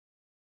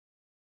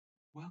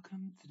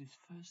Welcome to this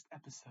first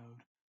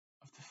episode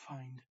of To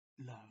Find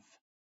Love.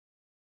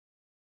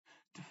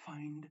 To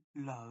Find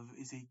Love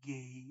is a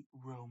gay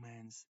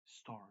romance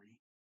story.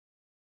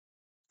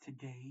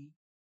 Today,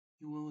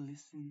 you will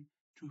listen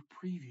to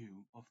a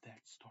preview of that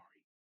story.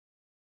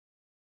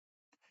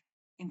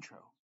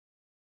 Intro.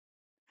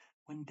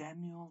 When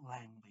Daniel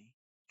Langley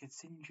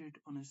gets injured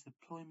on his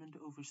deployment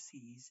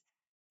overseas,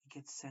 he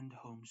gets sent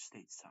home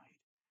stateside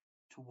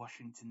to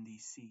Washington,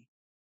 D.C.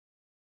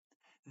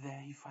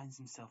 There he finds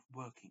himself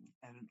working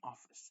at an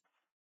office,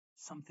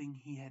 something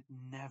he had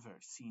never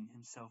seen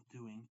himself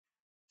doing,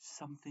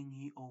 something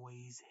he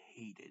always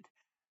hated: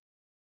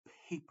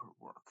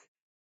 paperwork.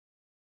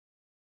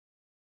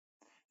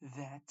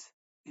 That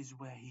is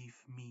where he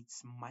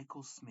meets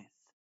Michael Smith.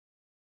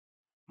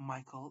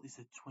 Michael is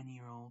the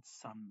 20-year-old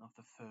son of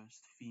the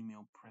first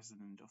female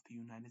president of the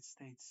United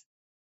States.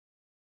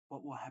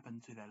 What will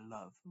happen to their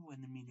love when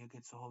the media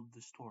gets a hold of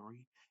the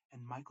story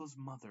and Michael's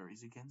mother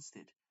is against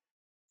it?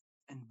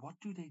 And what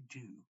do they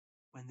do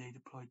when they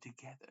deploy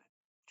together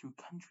to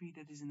a country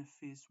that is in a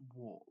fierce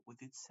war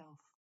with itself?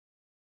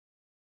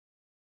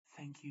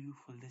 Thank you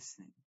for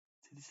listening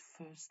to this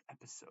first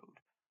episode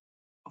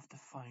of To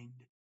Find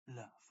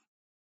Love.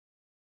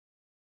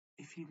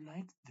 If you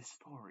liked the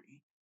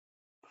story,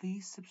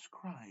 please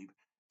subscribe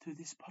to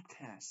this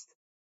podcast